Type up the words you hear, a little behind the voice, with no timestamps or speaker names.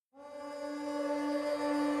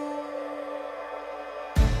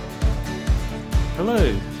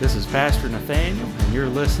Hello, this is Pastor Nathaniel, and you're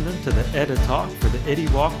listening to the Edda Talk for the Eddie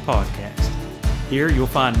Walk podcast. Here you'll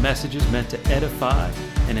find messages meant to edify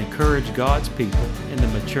and encourage God's people in the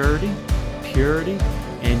maturity, purity,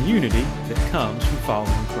 and unity that comes from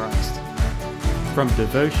following Christ. From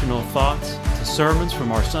devotional thoughts to sermons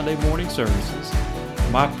from our Sunday morning services,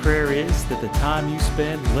 my prayer is that the time you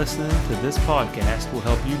spend listening to this podcast will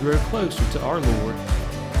help you grow closer to our Lord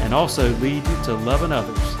and also lead you to loving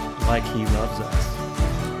others like He loves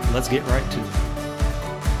us. Let's get right to it.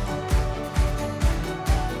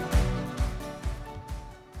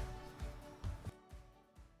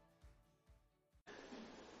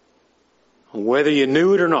 Whether you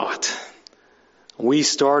knew it or not, we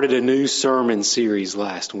started a new sermon series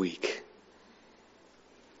last week.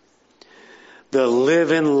 The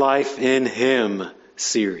Living Life in Him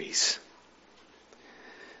series.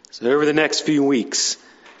 So over the next few weeks,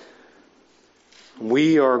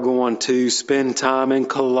 we are going to spend time in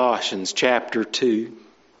Colossians chapter 2.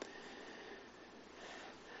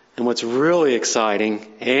 And what's really exciting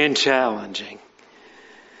and challenging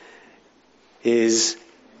is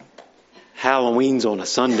Halloween's on a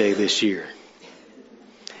Sunday this year.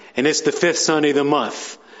 And it's the 5th Sunday of the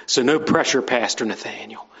month. So no pressure, Pastor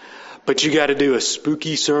Nathaniel. But you got to do a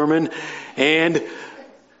spooky sermon and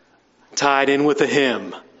tie it in with a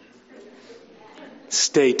hymn.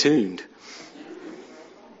 Stay tuned.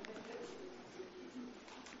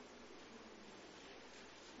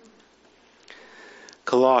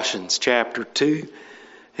 Colossians chapter 2.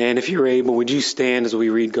 And if you're able, would you stand as we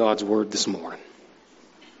read God's Word this morning?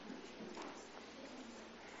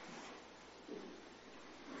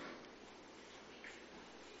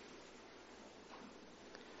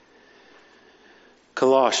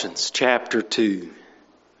 Colossians chapter 2,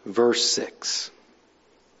 verse 6.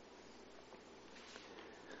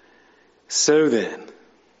 So then,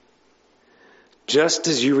 just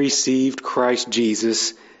as you received Christ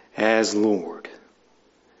Jesus as Lord,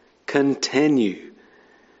 continue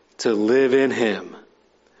to live in Him,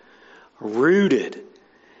 rooted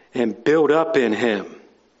and built up in Him,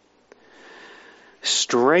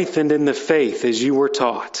 strengthened in the faith as you were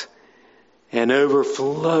taught, and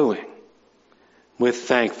overflowing with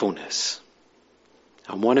thankfulness.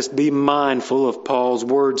 I want us to be mindful of Paul's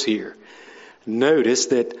words here. Notice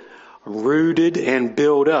that rooted and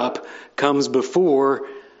built up comes before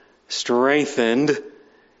strengthened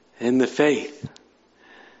in the faith.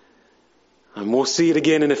 And we'll see it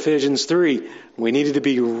again in Ephesians 3. We needed to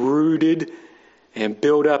be rooted and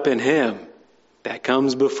built up in Him. That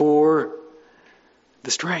comes before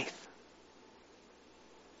the strength.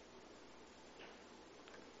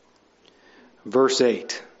 Verse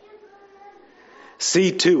 8.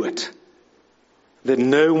 See to it that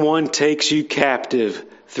no one takes you captive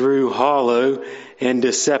through hollow and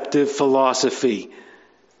deceptive philosophy,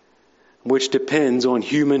 which depends on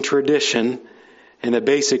human tradition and the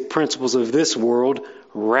basic principles of this world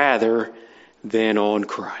rather than on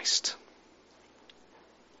Christ.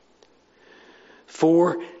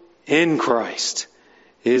 For in Christ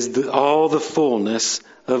is all the fullness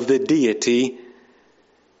of the deity.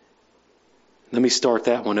 Let me start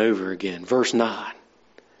that one over again. Verse 9.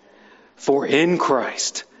 For in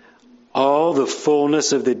Christ all the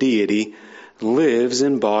fullness of the deity lives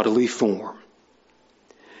in bodily form.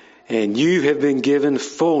 And you have been given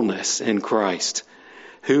fullness in Christ,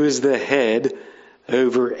 who is the head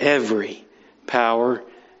over every power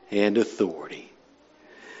and authority.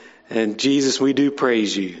 And Jesus, we do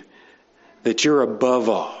praise you that you're above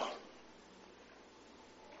all.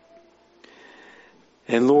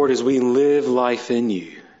 And Lord, as we live life in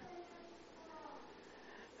you,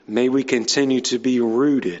 may we continue to be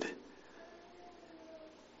rooted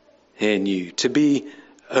in you, to be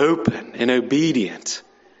open and obedient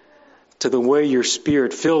to the way your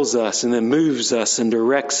Spirit fills us and then moves us and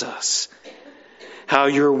directs us, how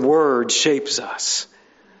your word shapes us.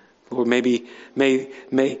 Lord, may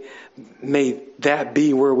that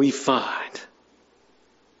be where we find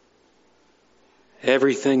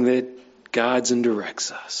everything that guides and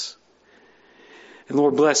directs us. And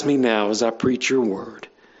Lord, bless me now as I preach your word.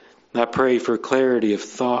 I pray for clarity of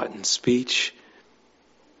thought and speech.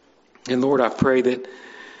 And Lord, I pray that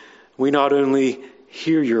we not only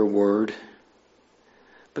hear your word,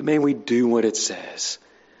 but may we do what it says.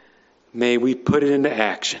 May we put it into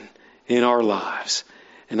action in our lives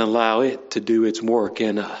and allow it to do its work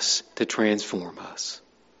in us to transform us.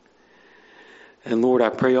 And Lord, I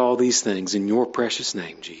pray all these things in your precious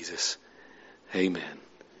name, Jesus. Amen.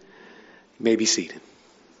 You may be seated.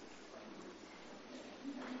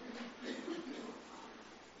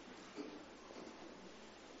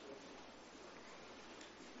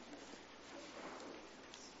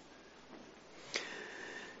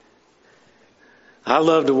 I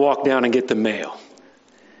love to walk down and get the mail.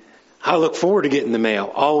 I look forward to getting the mail.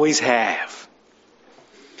 Always have.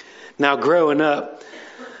 Now, growing up,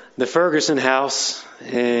 the Ferguson house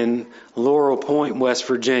in Laurel Point, West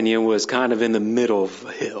Virginia, was kind of in the middle of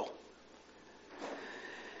a hill.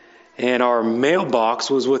 And our mailbox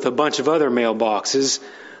was with a bunch of other mailboxes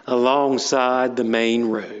alongside the main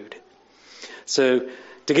road. So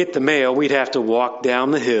to get the mail, we'd have to walk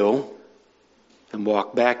down the hill and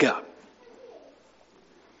walk back up.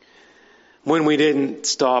 When we didn't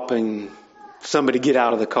stop and somebody get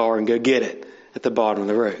out of the car and go get it at the bottom of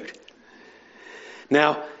the road.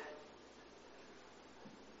 Now,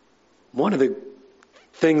 one of the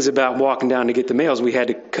things about walking down to get the mail is we had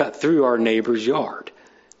to cut through our neighbor's yard,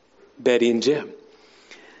 Betty and Jim.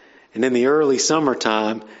 And in the early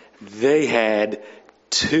summertime, they had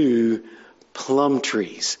 2 plum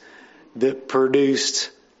trees that produced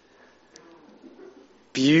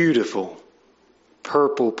beautiful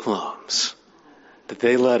purple plums that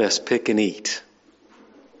they let us pick and eat.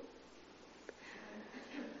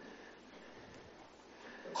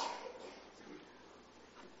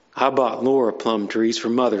 I bought Laura plum trees for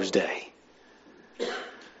Mother's Day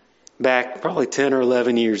back probably 10 or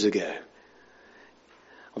 11 years ago.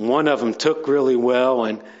 One of them took really well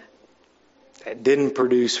and it didn't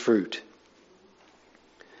produce fruit.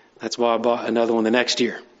 That's why I bought another one the next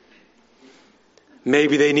year.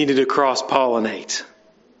 Maybe they needed to cross-pollinate.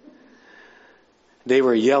 They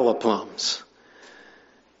were yellow plums.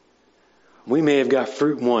 We may have got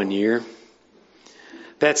fruit one year.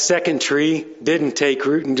 That second tree didn't take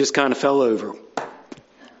root and just kind of fell over.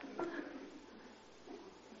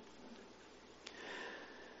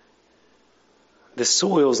 The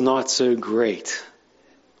soil's not so great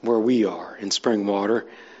where we are in Springwater.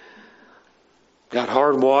 Got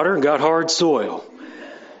hard water and got hard soil.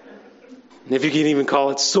 And if you can even call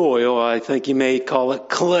it soil, I think you may call it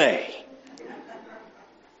clay.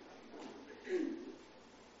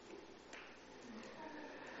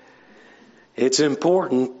 It's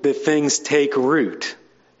important that things take root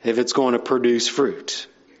if it's going to produce fruit.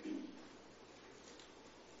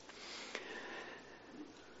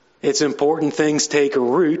 It's important things take a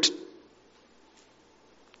root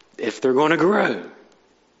if they're going to grow.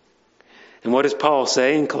 And what does Paul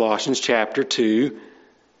say in Colossians chapter 2,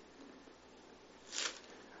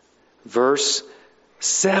 verse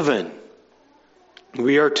 7?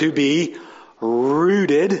 We are to be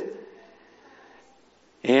rooted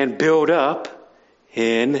and build up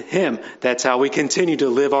in Him. That's how we continue to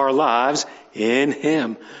live our lives in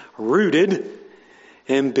Him. Rooted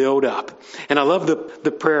and build up. And I love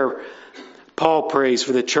the prayer Paul prays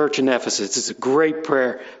for the church in Ephesus. It's a great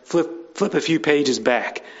prayer. Flip a few pages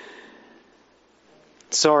back.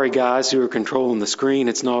 Sorry, guys who are controlling the screen,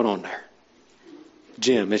 it's not on there.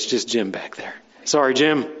 Jim, it's just Jim back there. Sorry,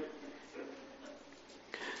 Jim.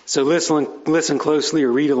 So listen closely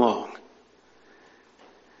or read along.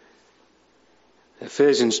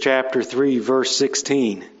 Ephesians chapter 3, verse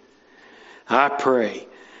 16. I pray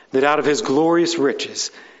that out of His glorious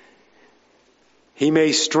riches He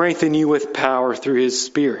may strengthen you with power through His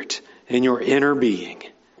Spirit in your inner being,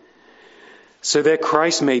 so that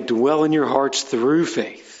Christ may dwell in your hearts through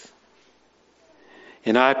faith.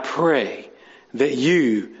 And I pray that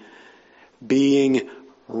you, being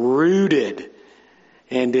rooted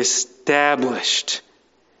and established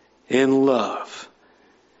in love,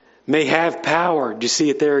 may have power. Do you see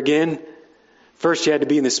it there again? First you had to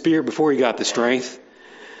be in the Spirit before you got the strength.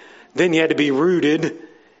 Then you had to be rooted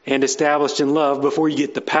and established in love before you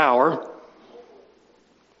get the power.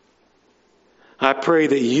 I pray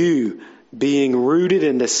that you, being rooted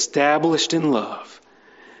and established in love,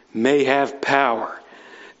 may have power,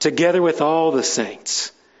 together with all the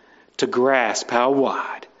saints, to grasp how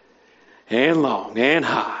wide and long and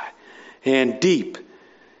high and deep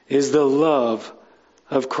is the love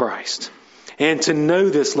of Christ, and to know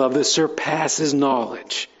this love that surpasses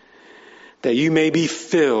knowledge, that you may be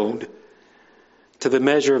filled to the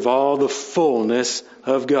measure of all the fullness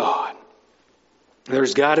of God.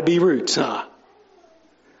 There's got to be roots, huh?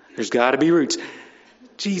 There's got to be roots.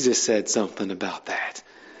 Jesus said something about that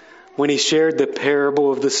when He shared the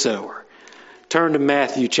parable of the sower. Turn to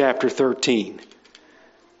Matthew chapter 13.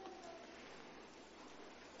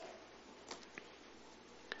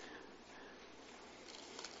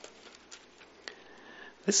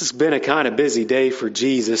 This has been a kind of busy day for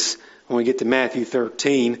Jesus when we get to Matthew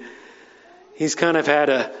 13. He's kind of had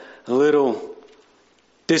a little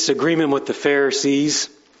disagreement with the Pharisees.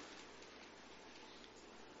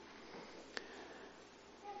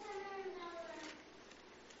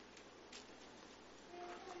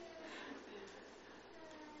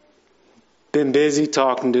 been busy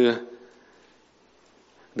talking to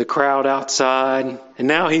the crowd outside, and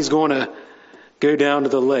now he's going to go down to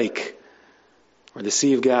the lake or the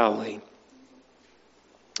Sea of Galilee.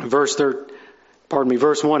 Verse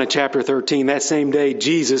 1 of chapter 13, that same day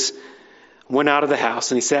Jesus went out of the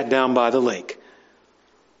house and he sat down by the lake,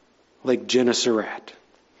 Lake Gennesaret.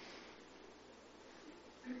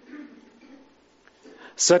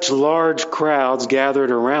 Such large crowds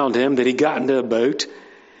gathered around him that he got into a boat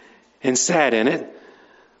and sat in it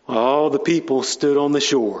while all the people stood on the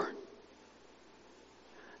shore.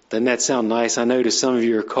 Doesn't that sound nice? I noticed some of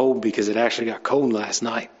you are cold because it actually got cold last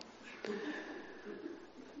night.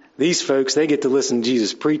 These folks, they get to listen to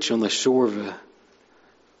Jesus preach on the shore of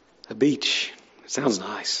a beach. It sounds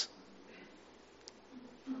nice.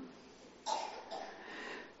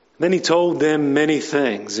 Then he told them many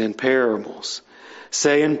things in parables,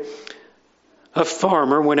 saying, a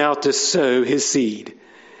farmer went out to sow his seed.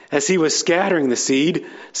 As he was scattering the seed,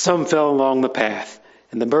 some fell along the path,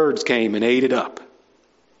 and the birds came and ate it up.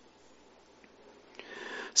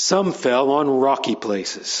 Some fell on rocky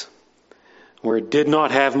places, where it did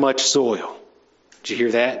not have much soil. Did you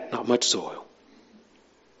hear that? Not much soil.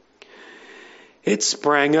 It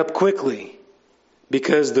sprang up quickly,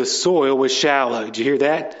 because the soil was shallow. Did you hear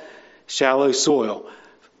that? Shallow soil.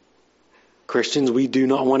 Christians, we do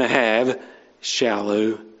not want to have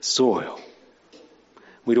shallow soil.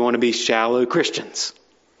 We don't want to be shallow Christians.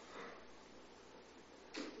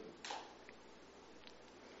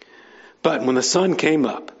 But when the sun came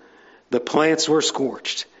up, the plants were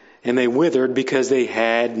scorched, and they withered because they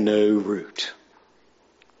had no root.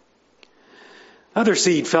 Other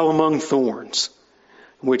seed fell among thorns,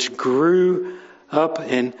 which grew up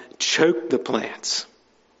and choked the plants.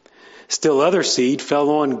 Still other seed fell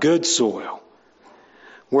on good soil,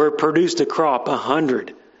 where it produced a crop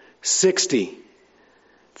 100, 60,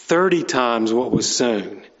 30 times what was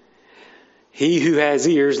sown. He who has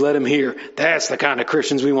ears, let him hear. That's the kind of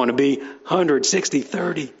Christians we want to be. 100, 60,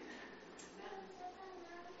 30.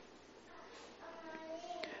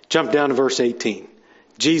 Jump down to verse 18.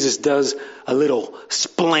 Jesus does a little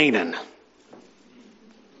splaining.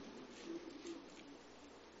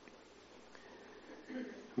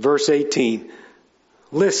 Verse 18.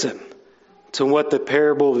 Listen to what the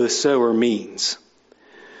parable of the sower means.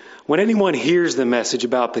 When anyone hears the message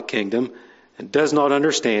about the kingdom and does not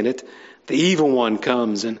understand it, the evil one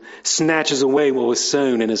comes and snatches away what was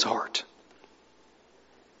sown in his heart.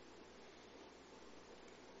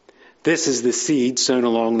 This is the seed sown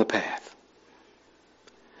along the path.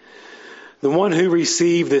 The one who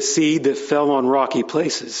received the seed that fell on rocky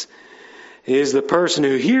places is the person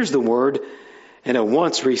who hears the word and at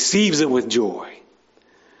once receives it with joy.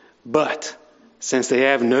 But since they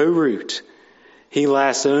have no root, he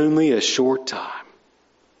lasts only a short time.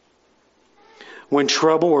 When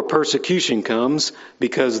trouble or persecution comes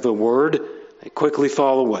because of the word, they quickly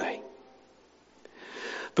fall away.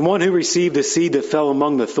 The one who received the seed that fell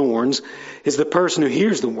among the thorns is the person who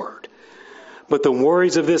hears the word. But the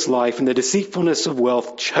worries of this life and the deceitfulness of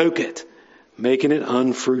wealth choke it, making it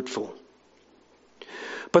unfruitful.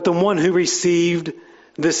 But the one who received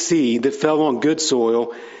the seed that fell on good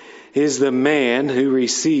soil is the man who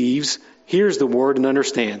hears the word and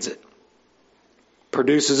understands it,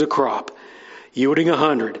 produces a crop, yielding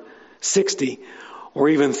 100, 60, or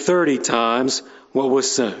even 30 times what was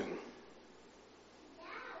sown.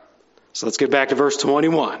 So let's get back to verse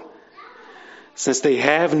 21. Since they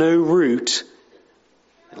have no root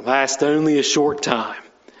and last only a short time.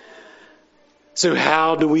 So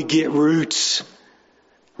how do we get roots?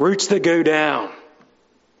 Roots that go down.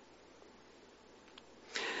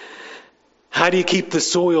 How do you keep the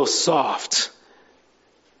soil soft?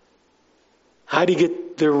 How do you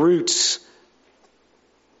get the roots,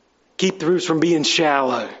 keep the roots from being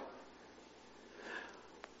shallow?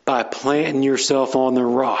 By planting yourself on the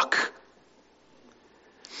rock.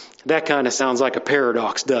 That kind of sounds like a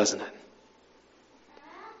paradox, doesn't it?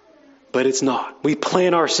 But it's not. We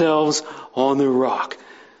plant ourselves on the rock.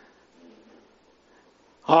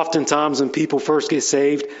 Oftentimes when people first get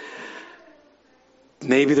saved,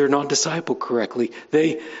 maybe they're not discipled correctly.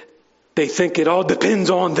 They think it all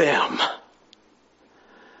depends on them.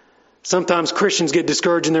 Sometimes Christians get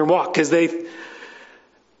discouraged in their walk because they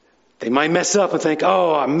might mess up and think,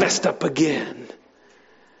 oh, I messed up again.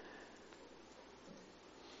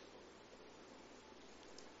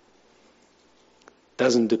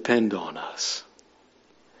 Doesn't depend on us.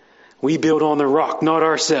 We build on the rock, not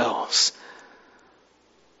ourselves.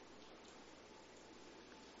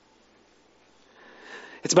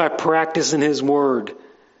 It's by practicing His Word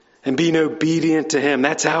and being obedient to Him.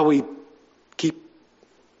 That's how we keep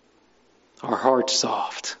our hearts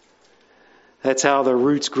soft. That's how the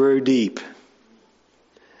roots grow deep.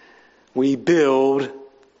 We build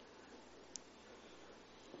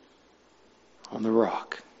on the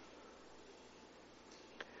rock.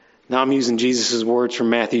 Now I'm using Jesus' words from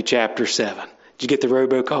Matthew chapter 7. Did you get the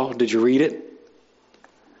robocall? Did you read it?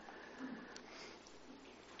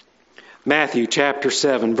 Matthew chapter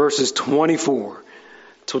 7, verses 24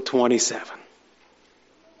 to 27.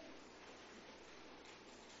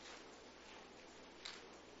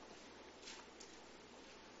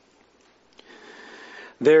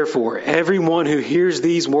 Therefore, everyone who hears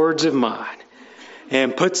these words of mine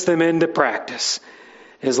and puts them into practice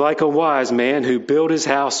is like a wise man who built his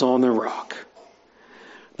house on the rock.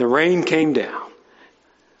 The rain came down.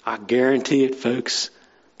 I guarantee it, folks,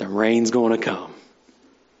 the rain's going to come.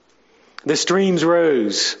 The streams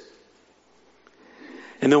rose,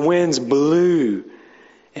 and the winds blew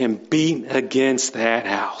and beat against that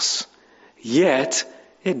house. Yet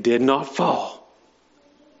it did not fall,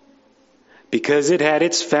 because it had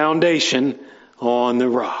its foundation on the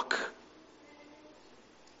rock.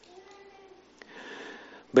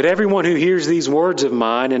 But everyone who hears these words of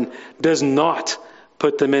mine and does not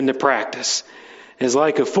put them into practice is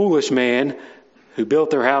like a foolish man who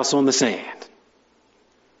built their house on the sand.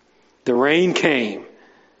 The rain came,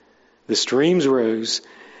 the streams rose,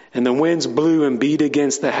 and the winds blew and beat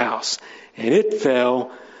against the house, and it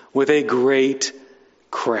fell with a great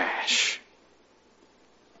crash.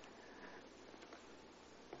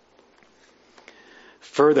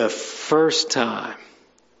 For the first time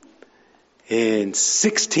in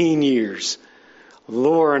 16 years,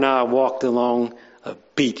 Laura and I walked along a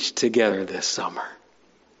beach together this summer.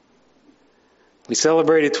 We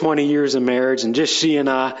celebrated 20 years of marriage, and just she and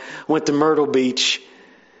I went to Myrtle Beach.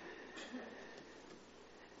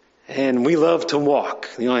 And we love to walk.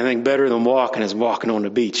 The only thing better than walking is walking on the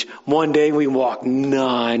beach. One day we walked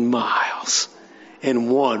 9 miles in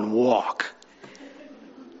one walk.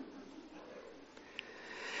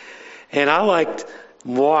 And I liked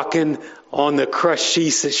walking on the crushed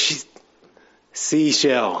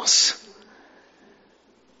seashells.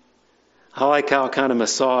 I like how it kind of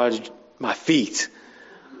massaged my feet.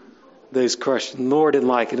 Those crushed. Lord didn't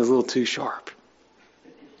like it. It was a little too sharp.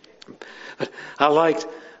 But I liked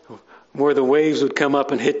where the waves would come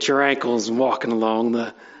up and hit your ankles walking along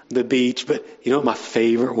the beach. But you know what my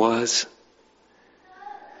favorite was?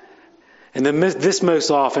 And this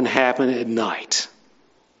most often happened at night.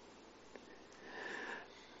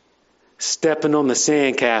 Stepping on the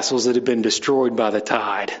sandcastles that had been destroyed by the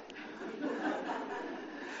tide.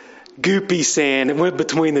 Goopy sand. It went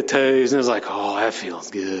between the toes, and it was like, oh, that feels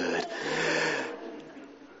good.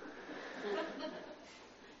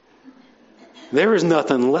 There was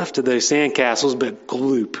nothing left of those sandcastles but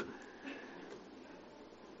gloop.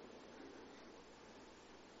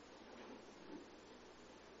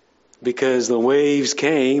 Because the waves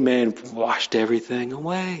came and washed everything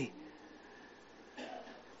away.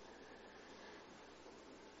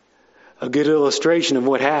 A good illustration of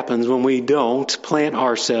what happens when we don't plant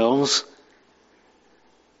ourselves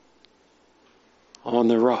on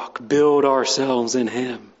the rock, build ourselves in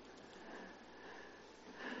Him.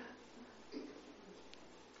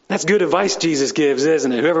 That's good advice Jesus gives,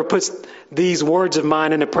 isn't it? Whoever puts these words of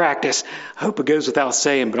mine into practice, I hope it goes without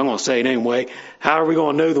saying, but I'm going to say it anyway. How are we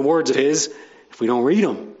going to know the words of His if we don't read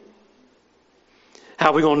them?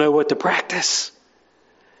 How are we going to know what to practice?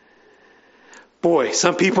 Boy,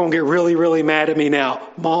 some people get really, really mad at me now.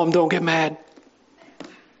 Mom, don't get mad.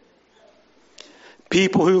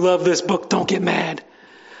 People who love this book, don't get mad.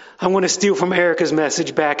 I'm going to steal from Erica's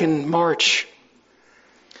message back in March.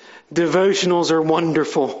 Devotionals are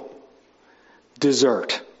wonderful.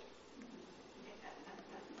 Dessert.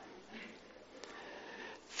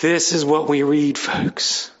 This is what we read,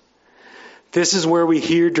 folks. This is where we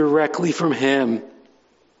hear directly from Him.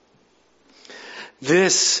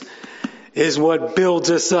 This is what builds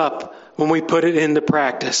us up when we put it into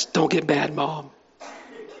practice. Don't get mad, Mom.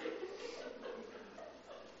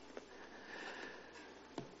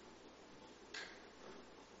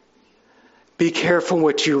 Be careful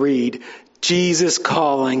what you read. Jesus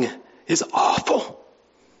calling is awful.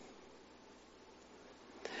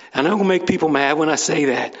 And I'm going to make people mad when I say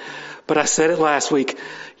that. But I said it last week.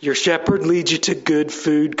 Your shepherd leads you to good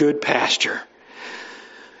food, good pasture.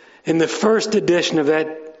 In the first edition of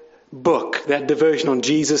that book, that devotion on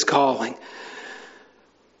Jesus calling,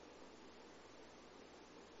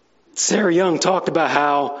 Sarah Young talked about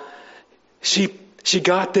how she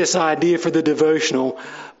got this idea for the devotional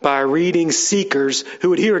by reading seekers who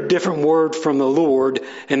would hear a different word from the Lord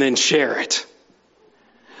and then share it.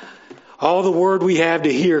 All the word we have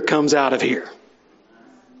to hear comes out of here.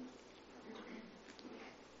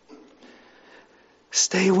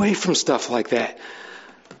 Stay away from stuff like that.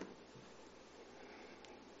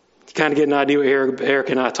 You kind of get an idea what Eric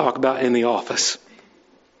and I talk about in the office.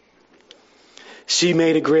 She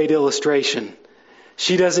made a great illustration.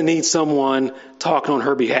 She doesn't need someone talking on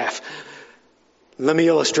her behalf. Let me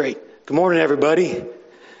illustrate. Good morning, everybody.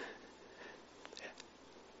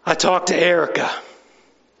 I talked to Erica,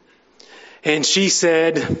 and she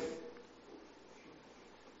said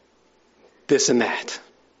this and that.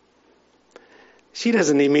 She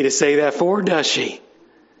doesn't need me to say that for her, does she?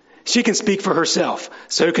 She can speak for herself.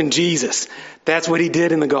 So can Jesus. That's what he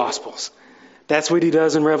did in the Gospels. That's what he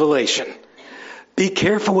does in Revelation. Be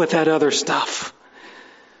careful with that other stuff.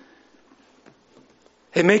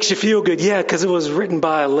 It makes you feel good. Yeah, because it was written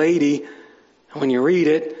by a lady, when you read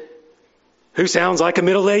it, who sounds like a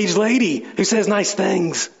middle-aged lady who says nice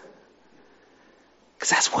things. Because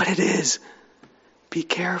that's what it is. Be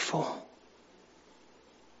careful.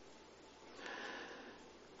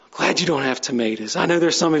 Glad you don't have tomatoes. I know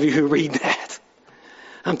there's some of you who read that.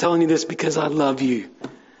 I'm telling you this because I love you.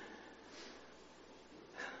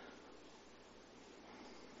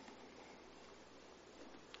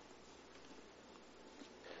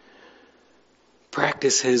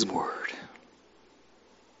 Practice his word.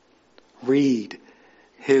 Read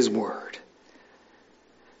his word.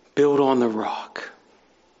 Build on the rock.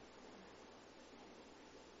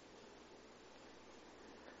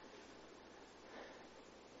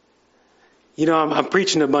 You know, I'm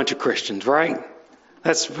preaching to a bunch of Christians, right?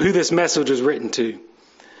 That's who this message was written to.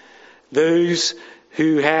 Those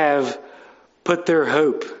who have put their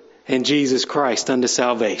hope in Jesus Christ unto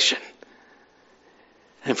salvation.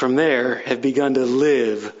 And from there have begun to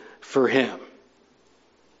live for him.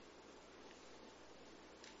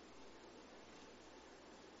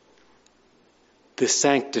 The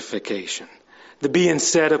sanctification, the being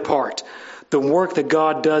set apart, the work that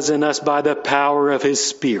God does in us by the power of his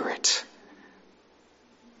Spirit.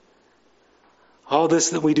 All this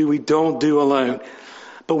that we do, we don't do alone.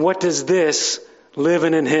 But what does this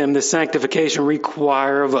living in him, the sanctification,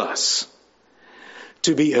 require of us?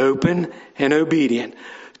 To be open and obedient,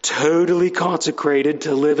 totally consecrated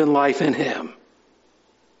to live in life in him,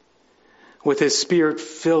 with his Spirit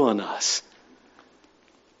filling us.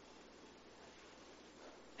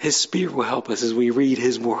 His Spirit will help us as we read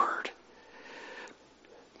his word.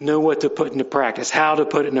 Know what to put into practice, how to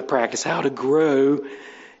put it into practice, how to grow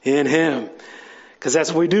in him. Because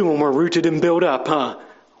that's what we do when we're rooted and built up, huh?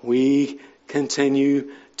 We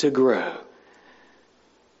continue to grow.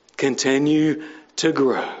 Continue to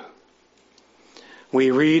grow.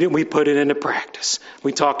 We read it, we put it into practice.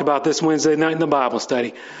 We talked about this Wednesday night in the Bible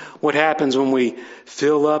study. What happens when we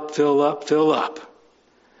fill up, fill up, fill up?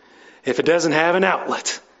 If it doesn't have an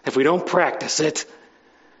outlet, if we don't practice it,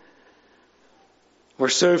 we're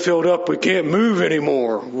so filled up we can't move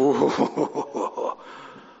anymore.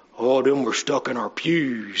 Oh, then we're stuck in our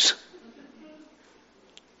pews.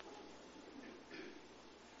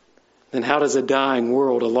 Then how does a dying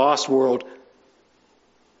world, a lost world,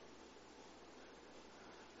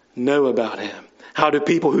 know about him? How do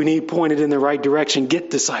people who need pointed in the right direction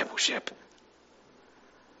get discipleship?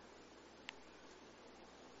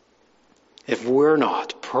 If we're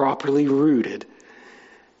not properly rooted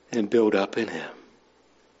and built up in him.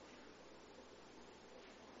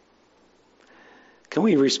 Can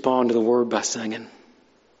we respond to the word by singing?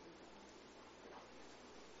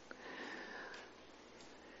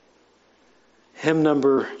 Hymn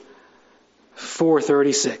number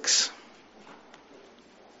 436.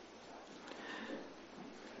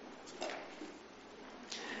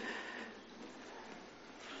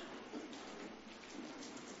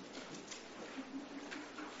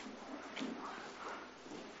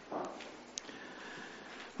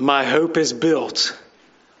 My hope is built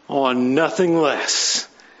on nothing less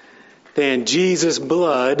than Jesus'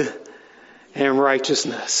 blood and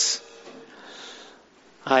righteousness.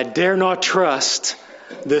 I dare not trust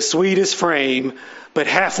the sweetest frame, but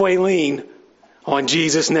halfway lean on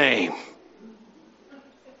Jesus' name.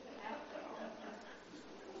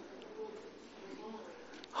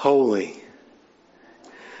 Holy.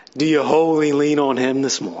 Do you wholly lean on him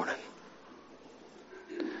this morning?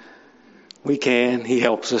 We can. He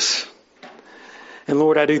helps us. And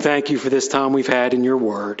Lord, I do thank you for this time we've had in your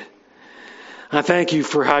word. I thank you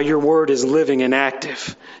for how your word is living and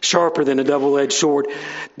active, sharper than a double-edged sword,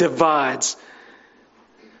 divides.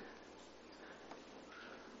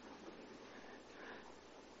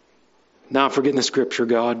 Now I'm forgetting the scripture,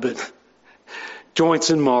 God, but joints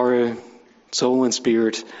and marrow, soul and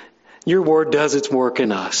spirit, your word does its work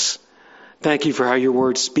in us. Thank you for how your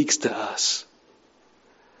word speaks to us.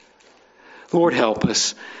 Lord, help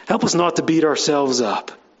us. Help us not to beat ourselves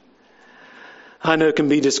up. I know it can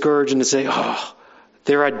be discouraging to say, oh,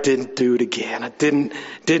 there I didn't do it again. I didn't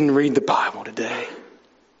read the Bible today.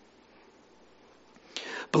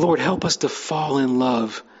 But Lord, help us to fall in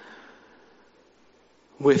love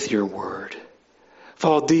with your word.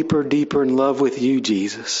 Fall deeper in love with you,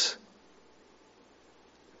 Jesus.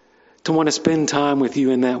 To want to spend time with you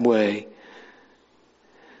in that way.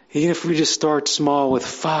 Even if we just start small with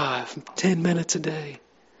 5-10 minutes a day.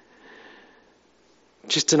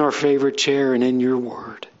 Just in our favorite chair and in your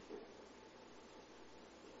word.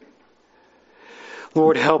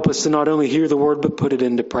 Lord, help us to not only hear the word, but put it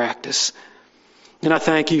into practice. And I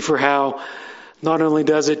thank you for how not only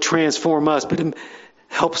does it transform us, but it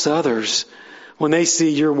helps others when they see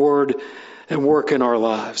your word at work in our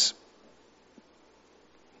lives.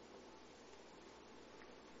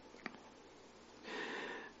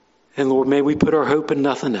 And Lord, may we put our hope in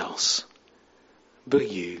nothing else but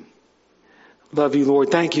you. Love you, Lord.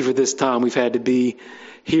 Thank you for this time we've had to be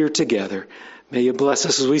here together. May you bless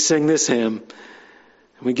us as we sing this hymn.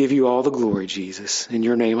 And we give you all the glory, Jesus. In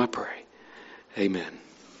your name I pray. Amen.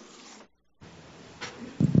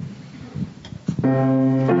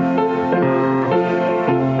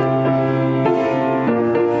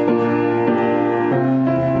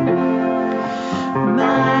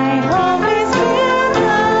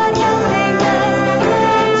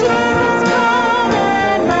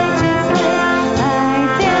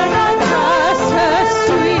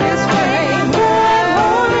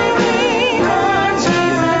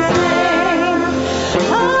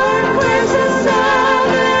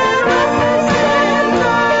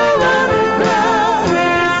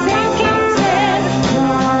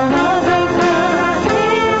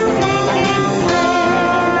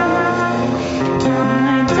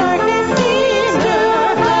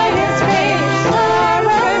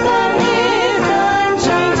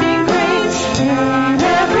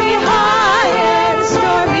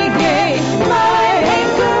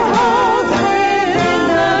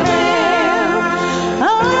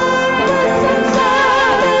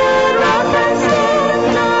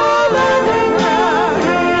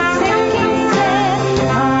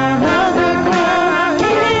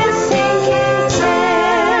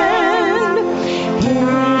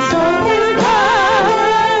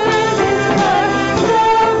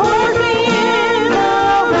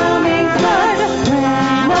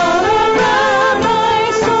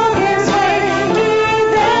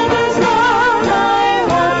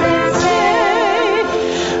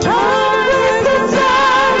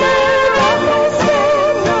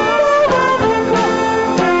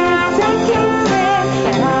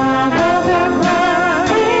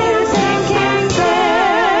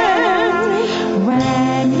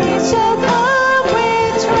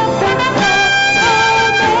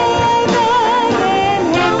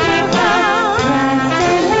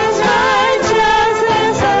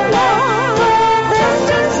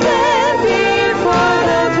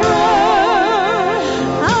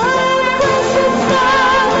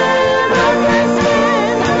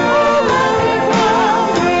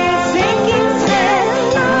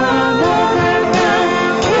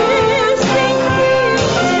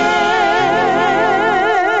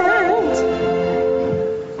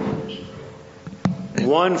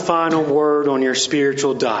 One final word on your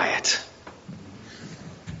spiritual diet.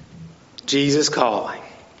 Jesus calling.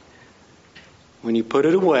 When you put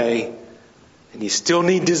it away and you still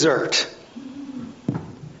need dessert,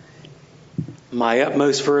 My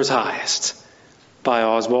Utmost for His Highest by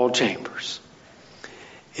Oswald Chambers.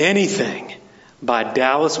 Anything by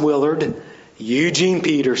Dallas Willard, Eugene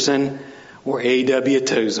Peterson, or A.W.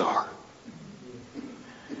 Tozer.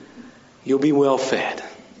 You'll be well fed.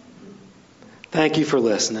 Thank you for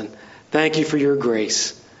listening. Thank you for your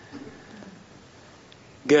grace.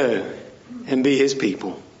 Go and be His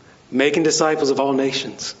people, making disciples of all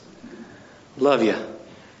nations. Love you.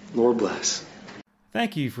 Lord bless.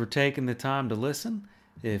 Thank you for taking the time to listen.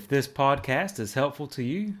 If this podcast is helpful to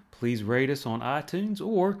you, please rate us on iTunes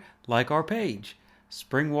or like our page,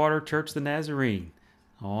 Springwater Church the Nazarene,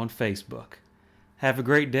 on Facebook. Have a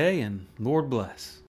great day and Lord bless.